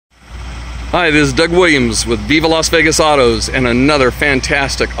Hi, this is Doug Williams with Viva Las Vegas Autos and another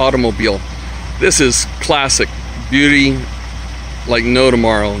fantastic automobile. This is classic beauty like no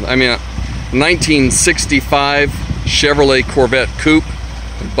tomorrow. I mean, 1965 Chevrolet Corvette Coupe,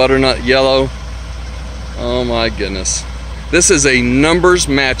 butternut yellow. Oh my goodness. This is a numbers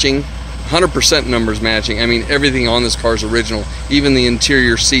matching, 100% numbers matching. I mean, everything on this car is original. Even the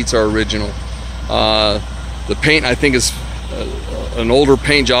interior seats are original. The paint, I think, is an older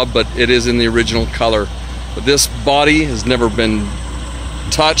paint job, but it is in the original color. But this body has never been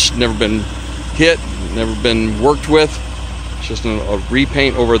touched, never been hit, never been worked with. It's just a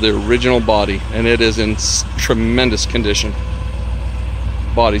repaint over the original body, and it is in tremendous condition.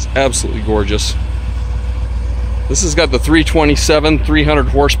 Body's absolutely gorgeous. This has got the 327 300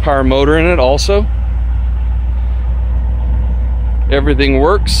 horsepower motor in it also. Everything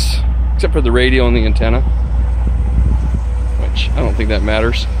works except for the radio and the antenna, which I don't think that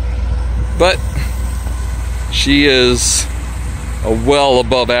matters. But she is a well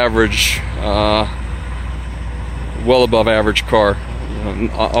above average car.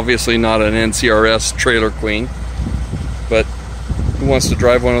 Obviously not an NCRS trailer queen, but who wants to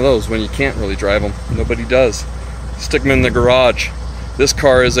drive one of those when you can't really drive them? Nobody does. Stick them in the garage. This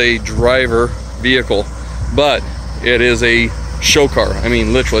car is a driver vehicle, but it is a show car. I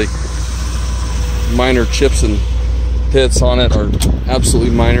mean, literally, minor chips and pits on it are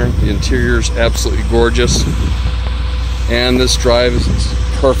absolutely minor. The interior is absolutely gorgeous, and this drive is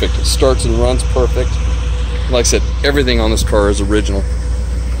perfect. It starts and runs perfect. Like I said, everything on this car is original.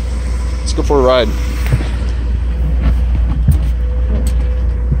 Let's go for a ride.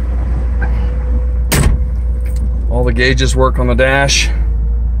 All the gauges work on the dash.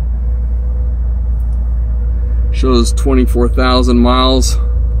 Shows 24,000 miles.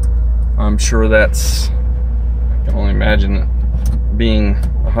 I'm sure that's, I can only imagine it being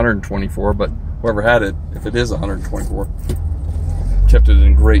 124, but whoever had it, if it is 124, kept it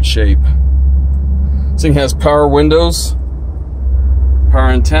in great shape. This thing has power windows, power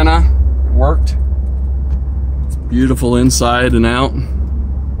antenna, worked. It's beautiful inside and out.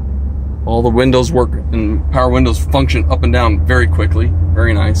 All the windows work, and power windows function up and down very quickly.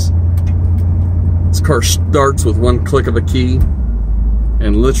 Very nice. This car starts with one click of a key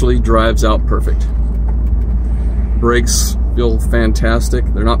and literally drives out perfect. Brakes feel fantastic.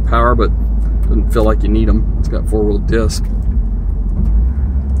 They're not power, but doesn't feel like you need them. It's got four-wheel disc.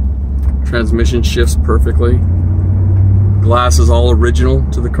 Transmission shifts perfectly. Glass is all original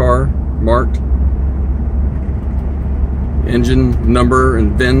to the car, marked. Engine number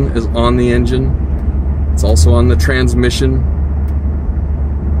and VIN is on the engine. It's also on the transmission.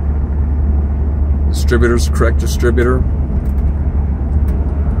 Distributor's correct distributor.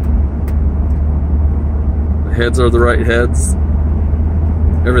 The heads are the right heads.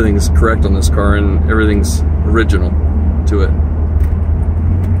 Everything is correct on this car, and everything's original to it.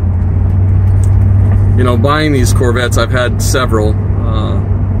 You know, buying these Corvettes, I've had several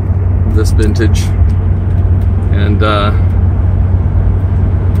this vintage, and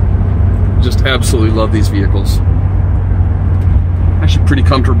just absolutely love these vehicles. Actually pretty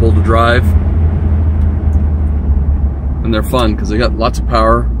comfortable to drive, and they're fun because they got lots of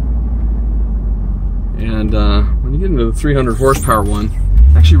power. And when you get into the 300 horsepower one,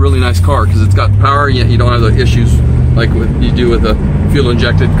 actually a really nice car because it's got power, yet you don't have the issues like you do with the fuel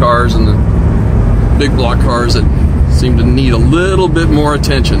injected cars and the big block cars that seem to need a little bit more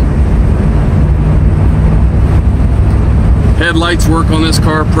attention. Headlights work on this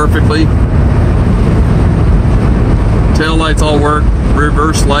car perfectly. Tail lights all work.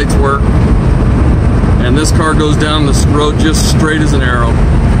 Reverse lights work. And this car goes down this road just straight as an arrow.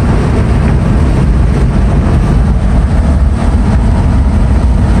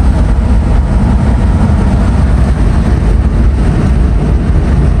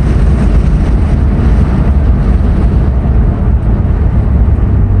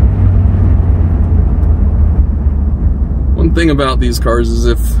 One thing about these cars is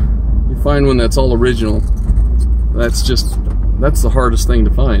if you find one that's all original, that's the hardest thing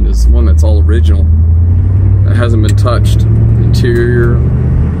to find, is one that's all original, that hasn't been touched. Interior,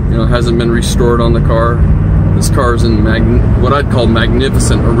 you know, hasn't been restored on the car. This car is in what I'd call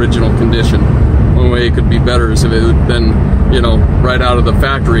magnificent original condition. One way it could be better is if it had been, you know, right out of the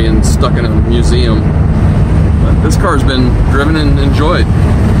factory and stuck in a museum. But this car's been driven and enjoyed.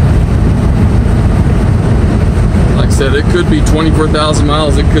 Like I said, it could be 24,000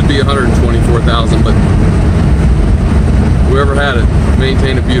 miles, it could be 124,000, but whoever had it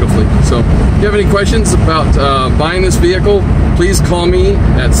maintained it beautifully. So if you have any questions about buying this vehicle, please call me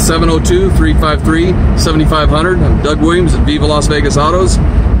at 702-353-7500. I'm Doug Williams at Viva Las Vegas Autos.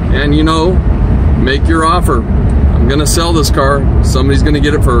 And you know, make your offer. I'm gonna sell this car. Somebody's gonna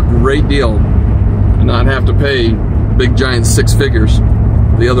get it for a great deal and not have to pay big giant 6 figures.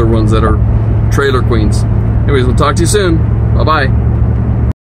 The other ones that are trailer queens. Anyways, we'll talk to you soon. Bye-bye.